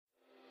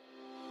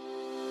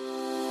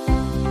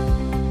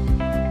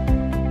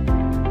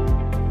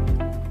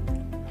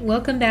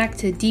Welcome back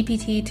to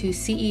DPT to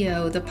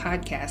CEO, the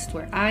podcast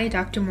where I,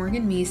 Dr.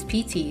 Morgan Meese,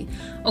 PT,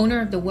 owner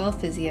of the Well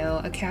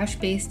Physio, a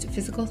cash-based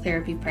physical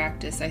therapy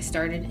practice I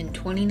started in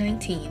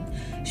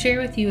 2019,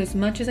 share with you as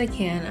much as I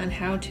can on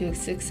how to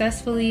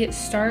successfully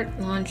start,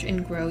 launch,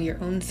 and grow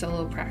your own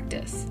solo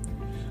practice.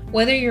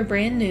 Whether you're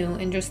brand new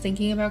and just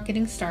thinking about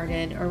getting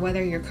started, or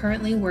whether you're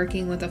currently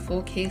working with a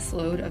full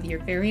caseload of your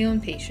very own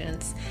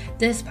patients,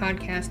 this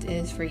podcast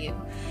is for you.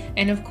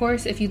 And of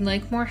course, if you'd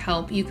like more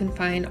help, you can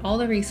find all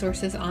the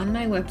resources on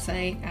my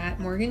website at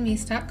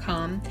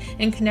morganmeese.com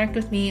and connect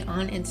with me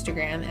on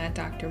Instagram at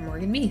Dr.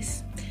 Morgan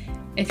Meese.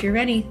 If you're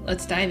ready,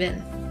 let's dive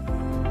in.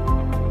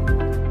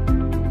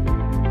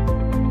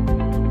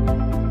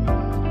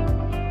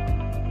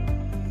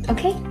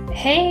 Okay.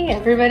 Hey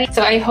everybody.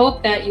 So I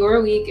hope that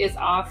your week is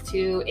off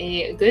to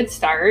a good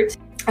start.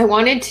 I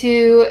wanted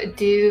to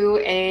do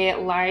a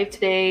live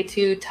today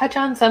to touch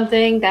on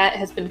something that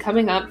has been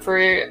coming up for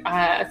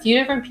a few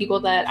different people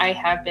that I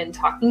have been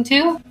talking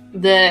to.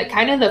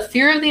 The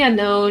fear of the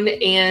unknown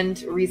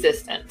and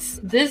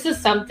resistance. This is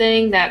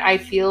something that I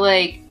feel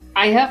like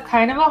I have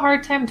kind of a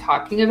hard time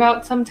talking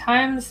about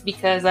sometimes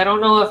because I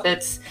don't know if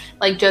it's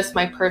like just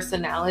my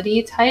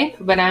personality type,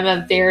 but I'm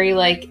a very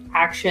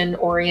action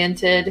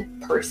oriented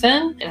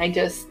person and I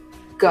just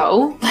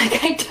go.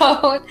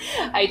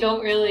 I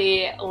don't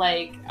really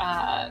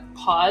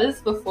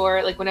pause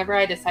before, whenever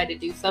I decide to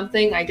do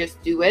something, I just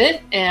do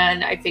it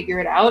and I figure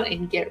it out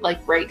and get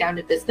right down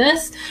to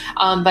business.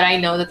 But I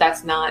know that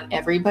that's not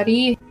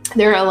everybody.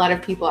 There are a lot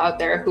of people out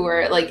there who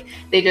are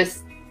they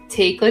just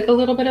take a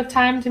little bit of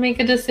time to make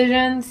a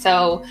decision.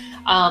 So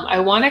I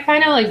want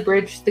to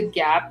bridge the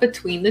gap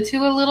between the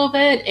two a little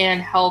bit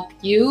and help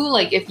you,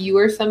 if you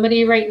are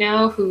somebody right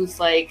now who's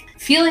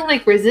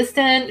feeling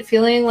resistant,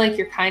 feeling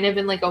you're kind of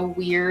in a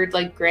weird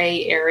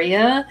gray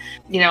area,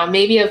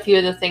 maybe a few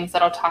of the things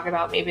that I'll talk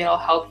about, maybe it'll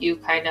help you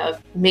kind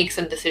of make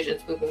some decisions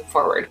moving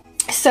forward.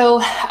 So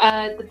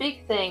the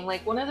big thing,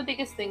 one of the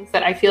biggest things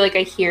that I feel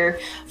I hear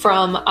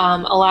from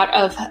a lot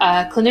of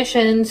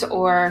clinicians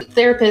or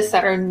therapists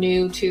that are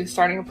new to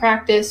starting a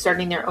practice,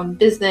 starting their own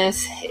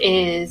business,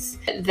 is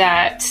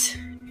that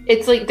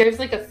it's there's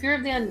a fear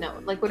of the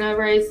unknown.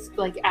 Whenever I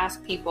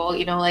ask people,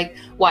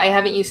 why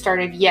haven't you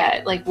started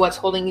yet? What's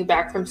holding you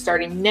back from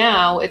starting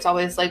now? It's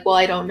always well,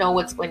 I don't know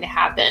what's going to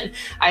happen.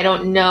 I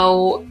don't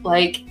know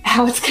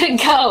how it's going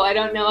to go. I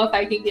don't know if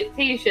I can get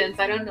patients.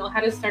 I don't know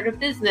how to start a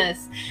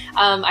business.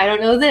 I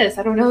don't know this.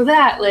 I don't know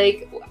that.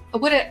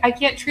 I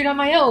can't treat on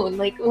my own.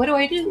 What do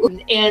I do?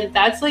 And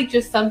that's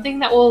just something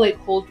that will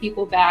hold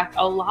people back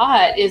a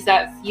lot, is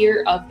that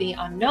fear of the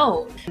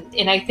unknown.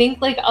 And I think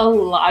a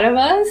lot of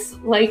us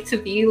like to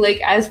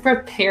be as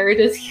prepared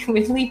as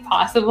humanly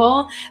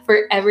possible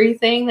for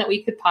everything that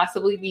we could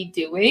possibly be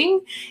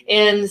doing.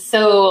 And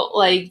so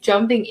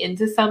jumping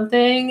into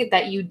something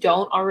that you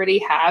don't already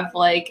have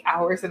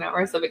hours and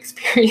hours of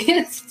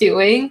experience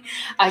doing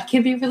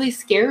can be really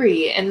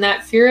scary. And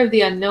that fear of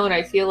the unknown,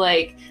 I feel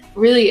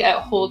really it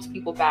holds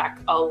people back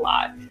a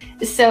lot.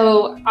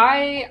 So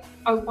I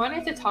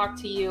wanted to talk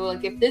to you,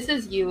 if this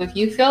is you, if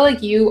you feel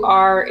you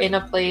are in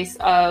a place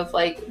of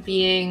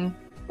being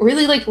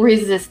really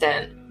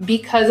resistant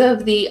because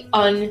of the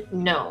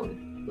unknown,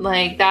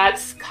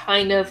 that's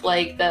kind of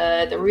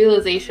the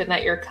realization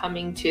that you're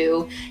coming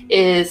to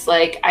is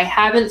I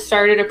haven't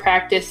started a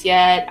practice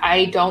yet.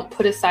 I don't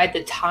put aside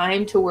the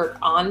time to work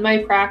on my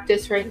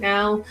practice right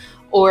now.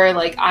 Or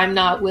I'm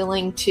not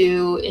willing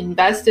to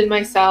invest in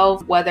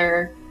myself,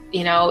 whether,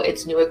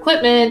 it's new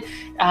equipment,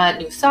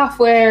 new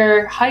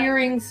software,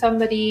 hiring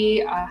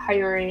somebody,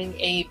 hiring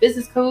a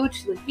business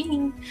coach like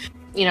me,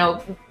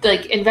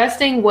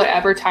 investing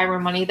whatever time or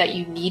money that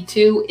you need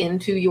to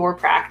into your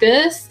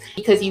practice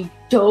because you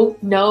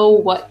don't know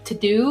what to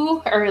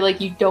do or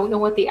you don't know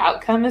what the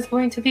outcome is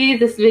going to be.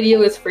 This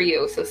video is for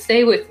you. So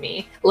stay with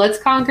me. Let's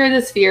conquer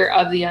this fear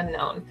of the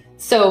unknown.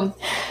 So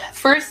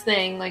first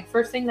thing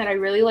that I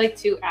really like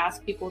to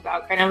ask people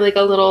about, kind of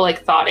a little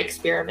thought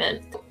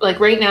experiment.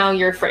 Right now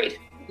you're afraid.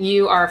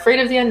 You are afraid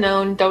of the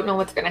unknown, don't know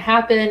what's going to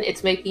happen.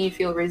 It's making you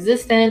feel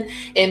resistant.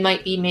 It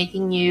might be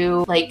making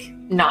you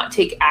not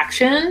take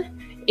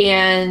action,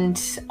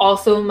 and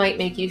also might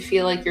make you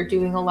feel you're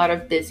doing a lot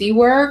of busy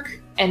work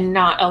and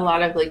not a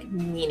lot of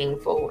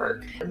meaningful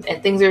work.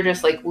 And things are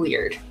just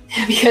weird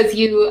because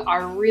you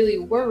are really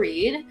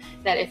worried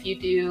that if you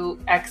do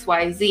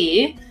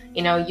XYZ,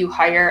 you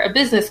hire a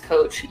business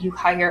coach, you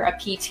hire a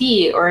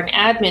PT or an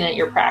admin at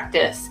your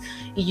practice,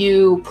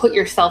 you put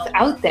yourself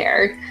out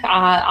there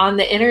on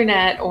the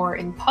internet or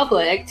in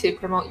public to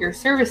promote your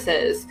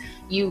services,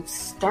 you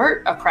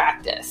start a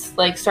practice,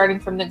 starting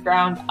from the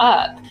ground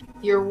up.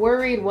 You're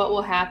worried what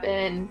will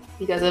happen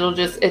because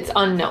it's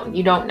unknown.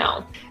 You don't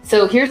know.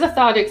 So here's a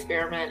thought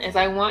experiment is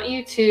I want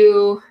you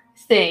to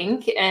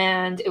think,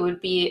 and it would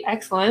be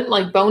excellent,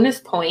 bonus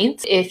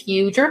points if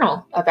you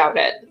journal about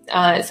it.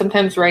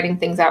 Sometimes writing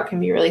things out can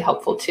be really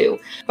helpful too.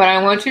 But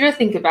I want you to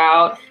think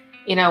about,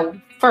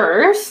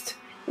 first,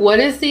 what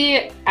is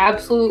the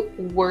absolute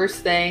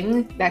worst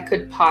thing that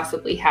could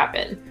possibly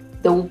happen?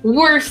 the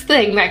worst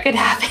thing that could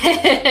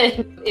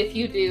happen if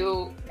you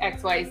do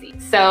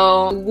XYZ.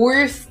 So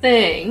worst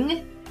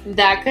thing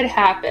that could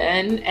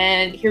happen,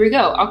 and here we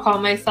go, I'll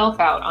call myself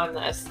out on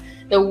this.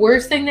 The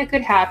worst thing that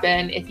could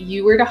happen if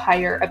you were to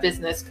hire a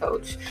business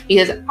coach,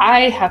 because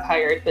I have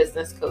hired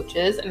business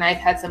coaches and I've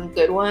had some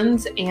good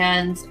ones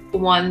and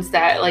ones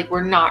that like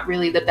were not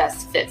really the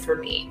best fit for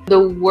me.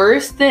 The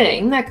worst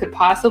thing that could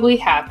possibly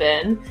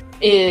happen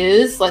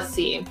is, let's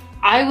see,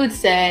 I would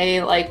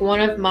say like one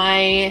of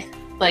my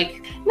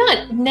like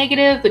not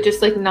negative, but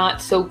just like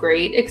not so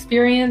great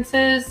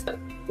experiences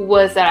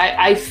was that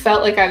I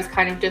felt like I was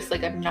kind of just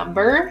like a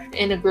number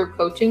in a group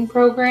coaching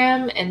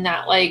program, and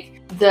that like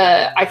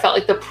I felt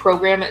like the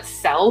program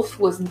itself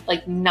was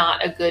like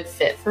not a good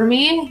fit for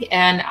me,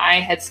 and I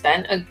had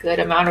spent a good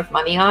amount of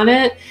money on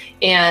it,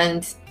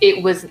 and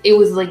it was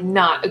like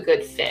not a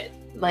good fit.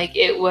 Like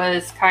it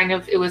was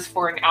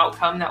for an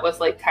outcome that was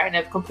like kind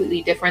of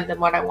completely different than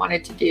what I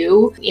wanted to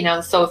do, you know?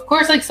 So of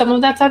course, like some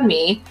of that's on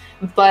me,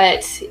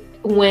 but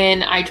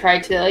when I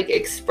tried to like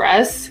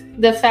express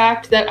the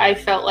fact that I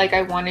felt like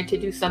I wanted to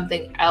do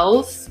something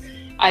else,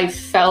 I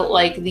felt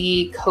like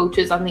the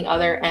coaches on the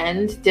other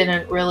end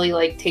didn't really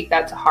like take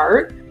that to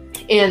heart.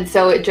 And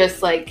so it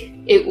just like,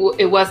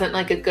 it wasn't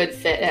like a good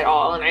fit at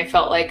all. And I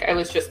felt like I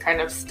was just kind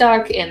of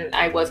stuck and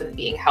I wasn't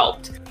being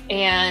helped.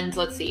 And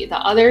let's see, the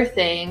other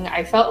thing,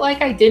 I felt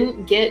like I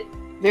didn't get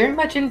very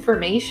much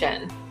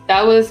information.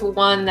 That was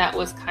one that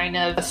was kind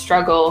of a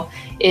struggle.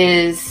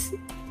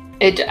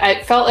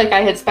 I felt like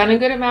I had spent a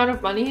good amount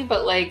of money,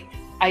 but like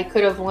I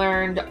could have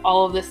learned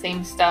all of the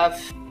same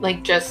stuff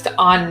like just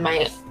on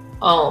my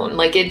own.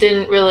 Like it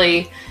didn't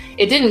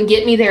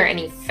get me there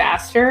any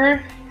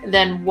faster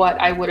than what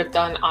I would have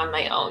done on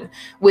my own,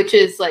 which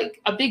is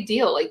like a big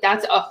deal. Like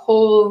that's a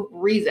whole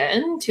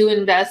reason to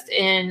invest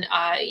in,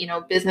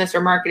 business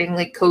or marketing,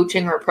 like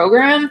coaching or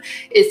program,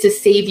 is to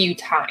save you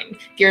time.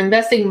 If you're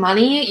investing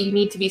money, you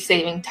need to be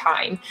saving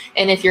time.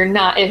 And if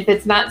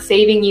it's not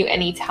saving you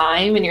any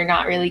time and you're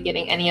not really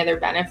getting any other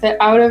benefit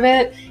out of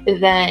it,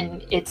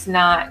 then it's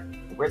not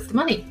worth the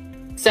money.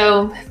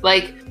 So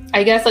like,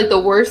 I guess like the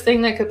worst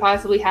thing that could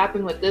possibly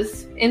happen with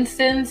this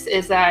instance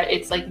is that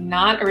it's like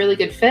not a really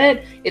good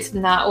fit. It's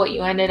not what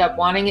you ended up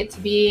wanting it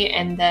to be.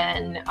 And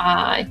then,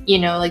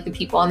 like the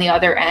people on the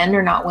other end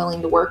are not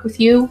willing to work with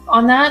you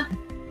on that.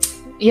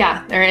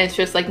 Yeah, it's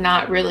just like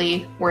not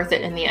really worth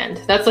it in the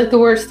end. That's like the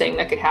worst thing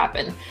that could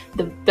happen.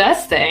 The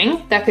best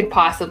thing that could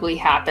possibly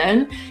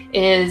happen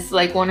is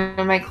like one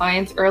of my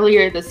clients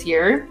earlier this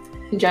year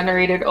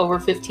generated over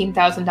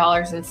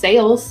 $15,000 in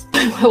sales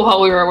while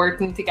we were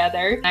working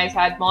together. I've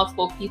had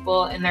multiple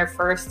people in their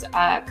first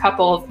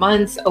couple of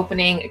months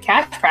opening a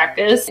cash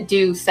practice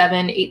do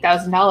 $7,000,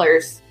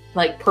 $8,000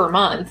 like per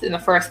month in the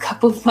first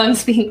couple of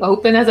months being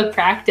open as a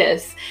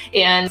practice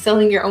and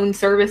selling your own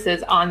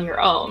services on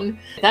your own.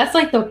 That's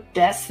like the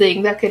best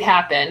thing that could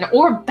happen,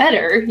 or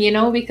better,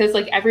 because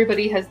like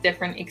everybody has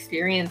different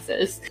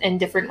experiences and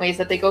different ways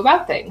that they go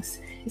about things.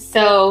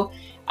 So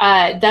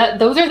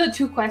those are the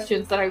two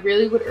questions that I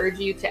really would urge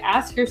you to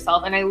ask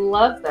yourself. And I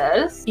love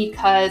this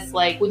because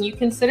like when you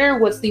consider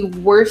what's the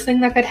worst thing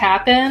that could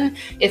happen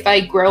if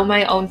I grow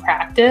my own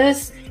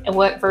practice, and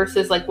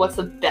versus like what's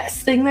the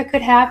best thing that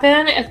could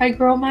happen if I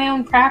grow my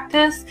own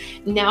practice,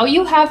 now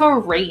you have a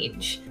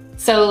range.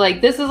 So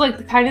like this is like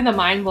the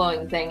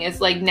mind-blowing thing is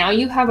like now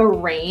you have a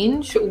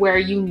range where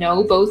you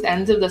know both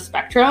ends of the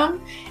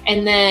spectrum,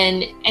 and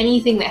then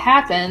anything that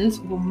happens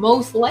will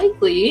most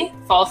likely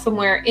fall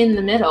somewhere in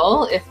the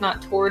middle, if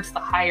not towards the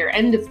higher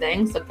end of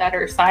things, the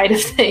better side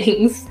of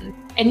things.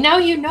 And now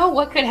you know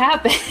what could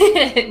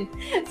happen.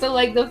 So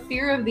like the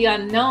fear of the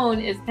unknown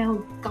is now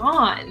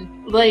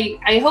gone. Like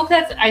I hope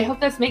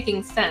that's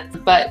making sense.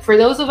 But for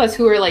those of us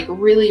who are like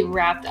really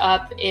wrapped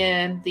up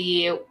in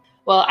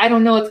well, I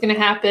don't know what's going to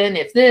happen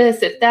if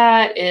this, if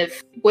that,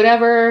 if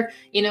whatever,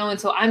 and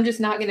so I'm just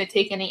not going to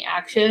take any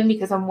action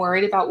because I'm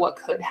worried about what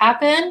could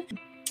happen.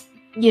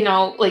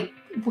 Like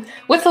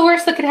what's the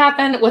worst that could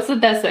happen? What's the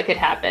best that could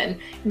happen?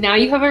 Now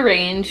you have a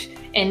range,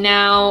 and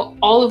now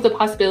all of the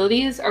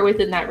possibilities are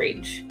within that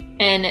range.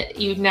 And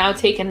you've now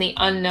taken the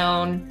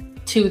unknown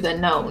to the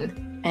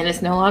known, and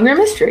it's no longer a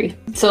mystery.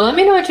 So let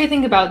me know what you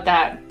think about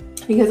that,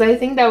 because I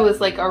think that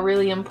was like a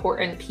really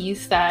important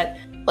piece that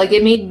like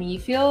it made me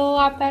feel a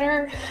lot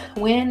better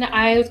when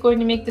I was going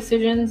to make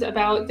decisions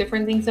about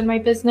different things in my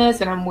business,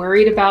 and I'm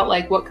worried about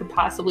like what could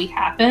possibly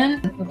happen.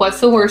 What's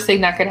the worst thing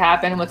that could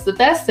happen? What's the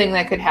best thing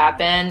that could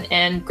happen?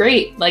 And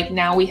great, like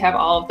now we have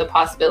all of the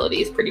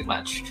possibilities pretty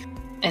much.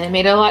 And it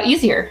made it a lot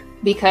easier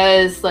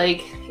because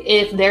like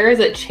if there is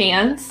a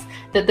chance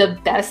that the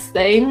best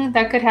thing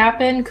that could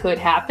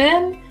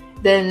happen,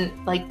 then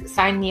like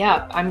sign me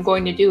up. I'm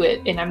going to do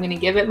it, and I'm going to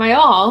give it my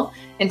all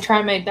and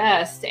try my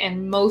best.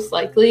 And most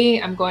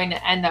likely I'm going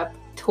to end up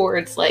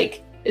towards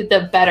like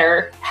the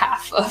better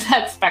half of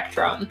that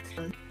spectrum.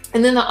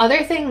 And then the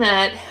other thing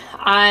that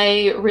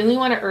I really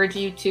want to urge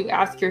you to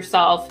ask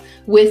yourself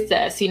with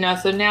this,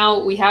 so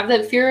now we have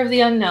that fear of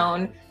the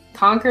unknown,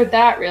 conquered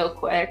that real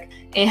quick.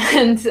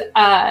 And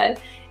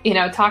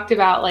talked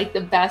about like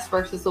the best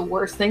versus the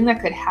worst thing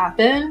that could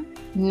happen.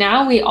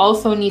 Now we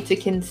also need to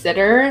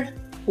consider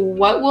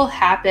what will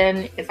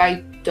happen if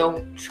I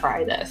don't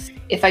try this,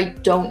 if I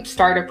don't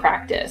start a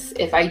practice,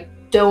 if I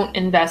don't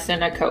invest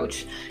in a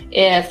coach,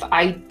 if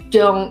I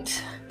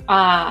don't,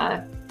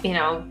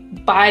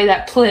 buy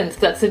that plinth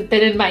that's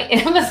been in my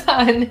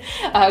Amazon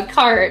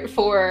cart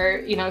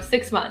for,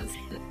 6 months.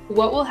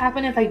 What will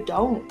happen if I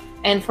don't?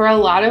 And for a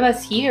lot of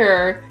us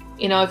here,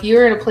 if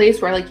you're in a place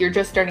where like you're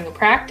just starting a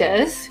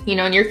practice,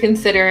 and you're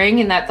considering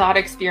in that thought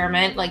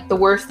experiment, like the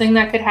worst thing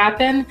that could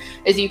happen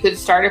is you could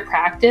start a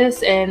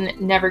practice and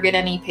never get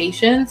any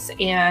patients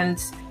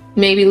and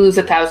maybe lose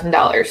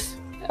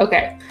 $1,000.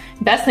 Okay.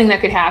 Best thing that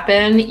could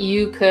happen,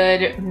 you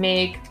could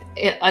make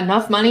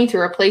enough money to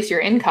replace your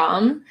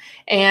income,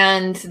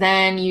 and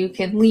then you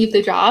can leave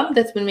the job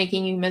that's been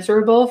making you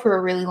miserable for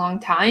a really long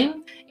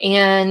time,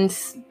 and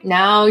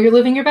now you're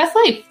living your best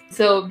life.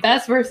 So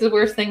best versus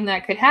worst thing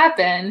that could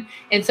happen.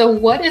 And so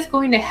what is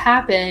going to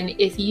happen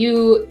if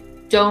you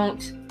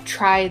don't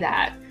try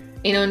that?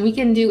 And we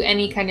can do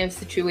any kind of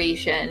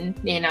situation,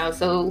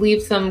 so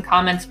leave some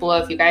comments below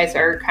if you guys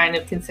are kind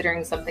of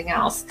considering something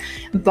else.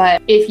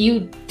 But if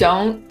you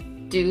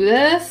don't do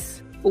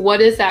this,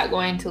 what is that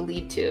going to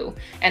lead to?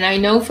 And I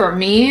know for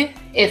me,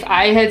 if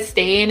I had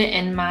stayed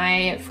in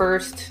my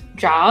first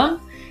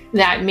job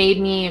that made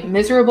me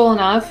miserable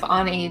enough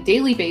on a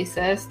daily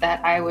basis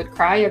that I would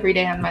cry every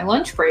day on my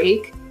lunch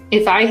break,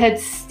 if I had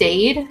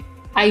stayed,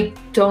 I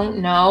don't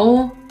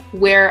know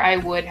where I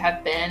would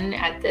have been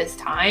at this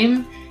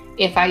time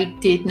if I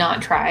did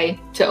not try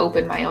to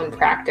open my own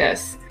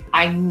practice.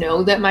 I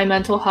know that my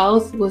mental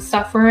health was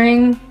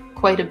suffering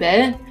quite a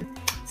bit,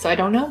 so I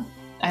don't know.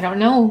 I don't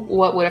know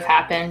what would have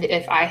happened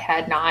if I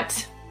had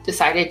not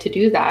decided to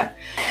do that.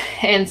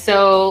 And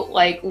so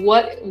like,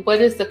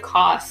 what is the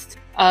cost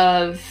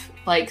of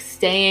like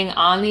staying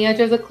on the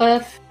edge of the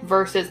cliff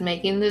versus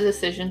making the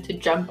decision to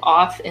jump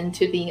off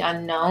into the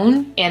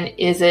unknown? And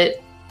is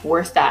it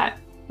worth that?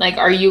 Like,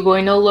 are you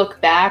going to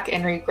look back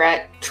and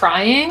regret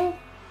trying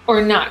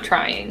or not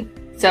trying?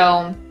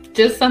 So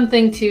just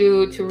something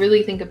to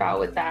really think about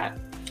with that.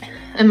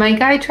 And my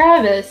guy,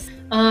 Travis,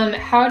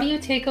 how do you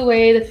take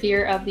away the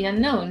fear of the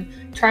unknown?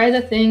 Try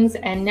the things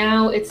and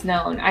now it's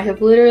known. I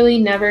have literally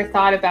never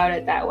thought about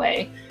it that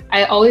way.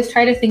 I always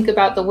try to think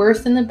about the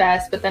worst and the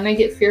best, but then I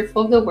get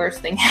fearful of the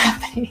worst thing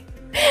happening.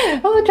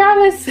 Oh,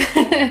 Travis,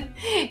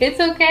 it's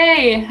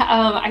okay.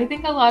 I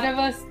think a lot of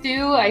us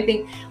do. I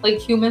think like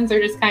humans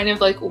are just kind of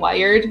like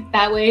wired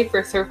that way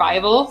for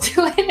survival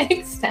to an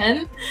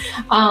extent.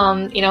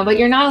 But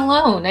you're not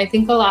alone. I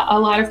think a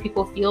lot of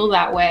people feel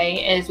that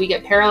way as we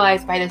get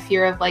paralyzed by the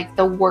fear of like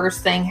the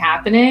worst thing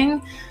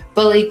happening.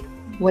 But like,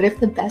 what if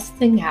the best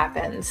thing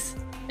happens?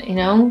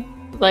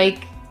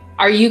 Like,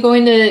 are you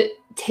going to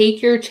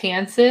take your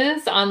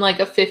chances on like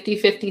a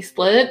 50-50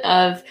 split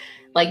of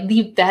like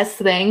the best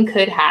thing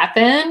could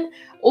happen?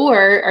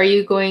 Or are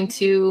you going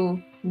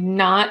to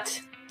not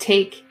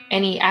take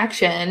any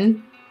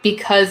action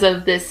because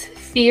of this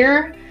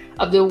fear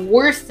of the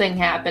worst thing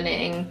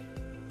happening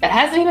that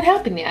hasn't even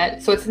happened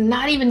yet? So it's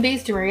not even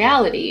based in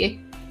reality.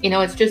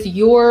 It's just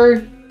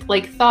your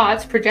like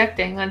thoughts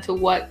projecting onto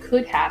what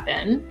could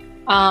happen.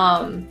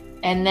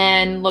 And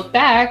then look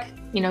back,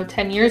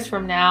 10 years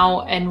from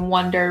now and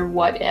wonder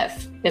what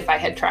if I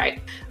had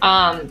tried.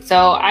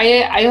 So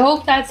I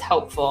hope that's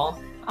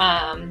helpful,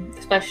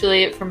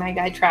 especially for my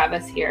guy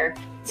Travis here.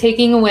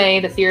 Taking away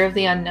the fear of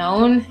the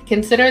unknown,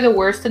 consider the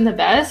worst and the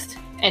best,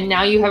 and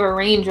now you have a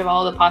range of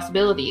all the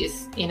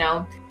possibilities,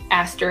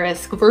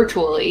 asterisk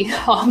virtually,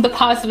 all the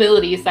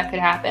possibilities that could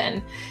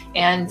happen.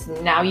 And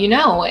now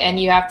and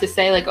you have to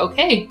say like,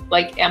 okay,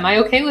 like, am I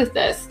okay with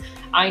this?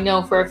 I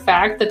know for a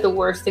fact that the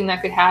worst thing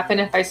that could happen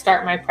if I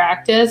start my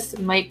practice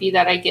might be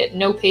that I get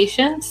no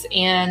patients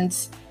and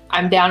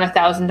I'm down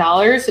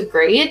 $1,000.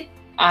 Great.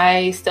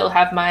 I still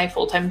have my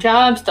full-time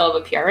job, still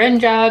have a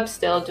PRN job,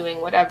 still doing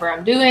whatever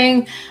I'm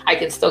doing. I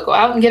can still go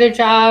out and get a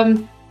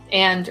job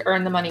and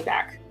earn the money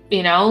back.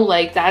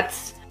 Like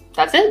that's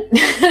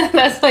it.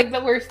 That's like the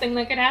worst thing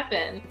that could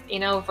happen,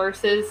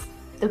 versus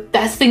the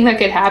best thing that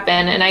could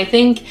happen. And I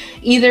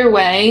think either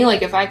way,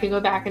 like if I could go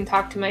back and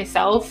talk to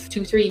myself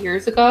 2-3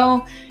 years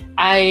ago,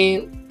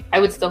 I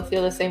would still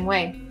feel the same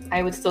way.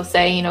 I would still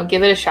say,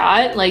 give it a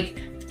shot,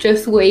 like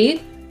just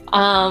wait.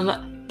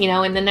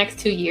 In the next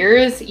 2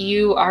 years,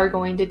 you are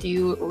going to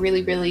do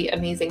really, really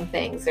amazing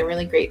things and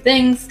really great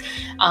things.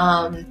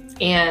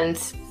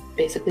 And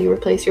basically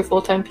replace your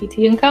full-time PT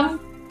income.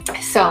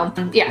 So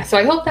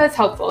I hope that's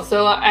helpful.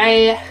 So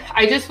I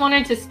just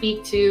wanted to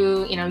speak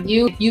to,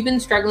 if you've been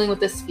struggling with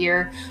this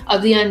fear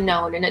of the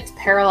unknown and it's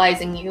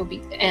paralyzing you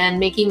and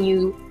making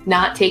you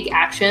not take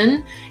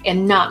action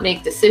and not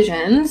make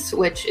decisions,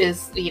 which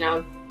is,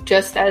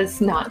 just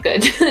as not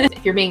good.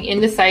 If you're being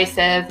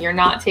indecisive, you're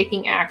not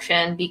taking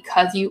action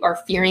because you are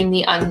fearing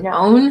the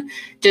unknown,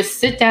 just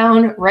sit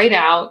down, write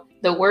out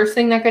the worst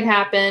thing that could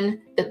happen,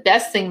 the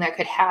best thing that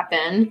could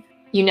happen.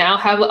 You now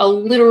have a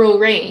literal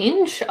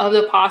range of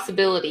the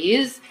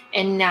possibilities,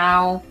 and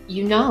now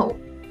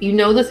You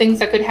know the things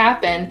that could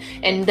happen,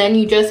 and then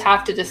you just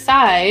have to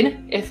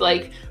decide if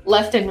like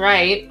left and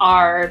right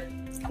are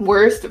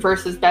worst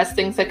versus best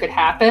things that could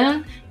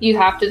happen. You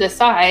have to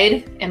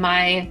decide, am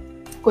I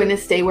going to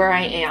stay where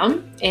I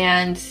am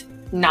and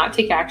not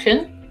take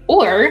action?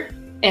 Or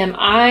am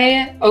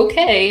I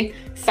okay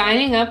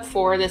signing up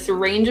for this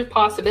range of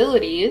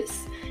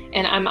possibilities,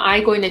 and am I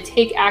going to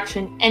take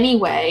action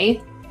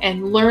anyway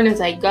and learn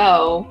as I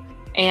go?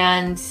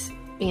 And,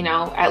 you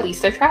know, at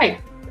least I tried.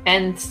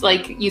 And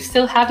like, you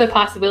still have the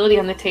possibility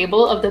on the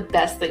table of the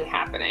best thing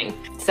happening.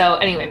 So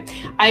anyway,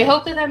 I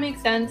hope that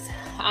makes sense.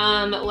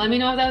 Let me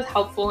know if that was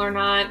helpful or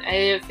not.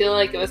 I feel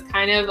like it was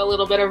kind of a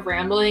little bit of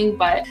rambling,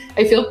 but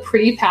I feel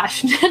pretty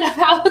passionate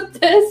about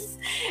this.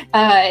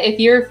 If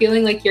you're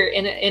feeling like you're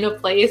in a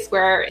place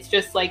where it's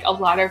just like a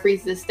lot of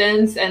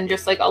resistance and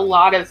just like a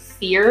lot of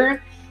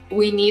fear,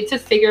 we need to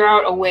figure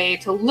out a way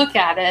to look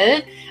at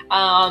it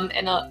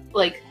in a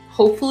like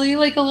hopefully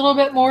like a little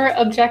bit more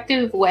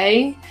objective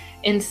way.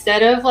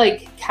 Instead of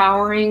like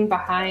cowering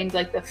behind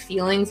like the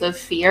feelings of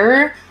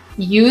fear,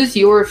 use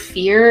your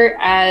fear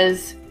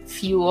as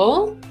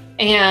fuel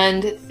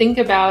and think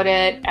about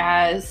it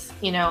as,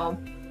 you know,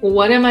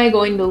 what am I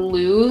going to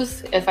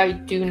lose if I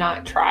do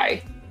not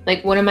try?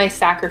 Like, what am I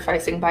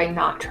sacrificing by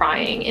not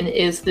trying? And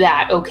is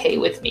that okay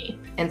with me?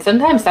 And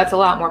sometimes that's a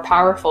lot more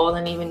powerful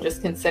than even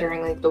just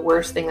considering like the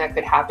worst thing that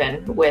could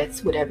happen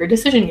with whatever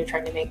decision you're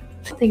trying to make.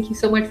 Thank you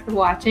so much for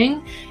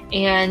watching,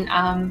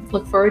 and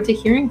look forward to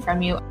hearing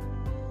from you.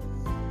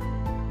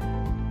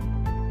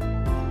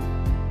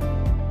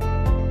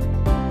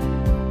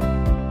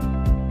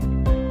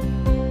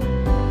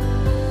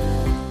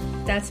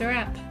 That's a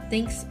wrap.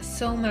 Thanks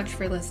so much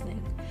for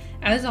listening.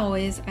 As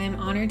always, I am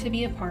honored to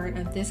be a part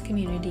of this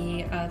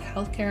community of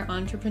healthcare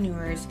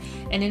entrepreneurs,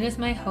 and it is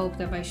my hope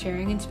that by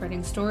sharing and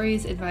spreading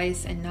stories,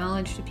 advice, and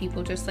knowledge to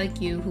people just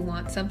like you who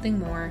want something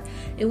more,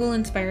 it will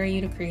inspire you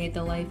to create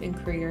the life and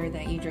career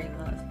that you dream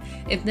of.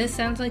 If this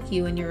sounds like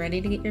you and you're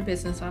ready to get your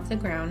business off the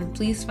ground,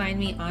 please find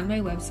me on my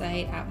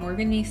website at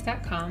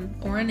morganmeese.com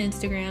or on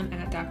Instagram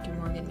at Dr.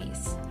 Morgan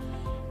Meese.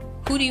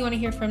 Who do you want to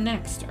hear from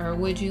next, or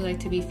would you like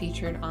to be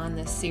featured on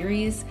this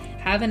series?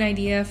 Have an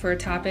idea for a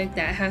topic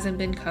that hasn't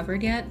been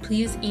covered yet?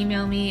 Please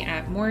email me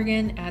at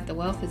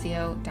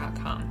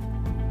morgan@thewellphysio.com.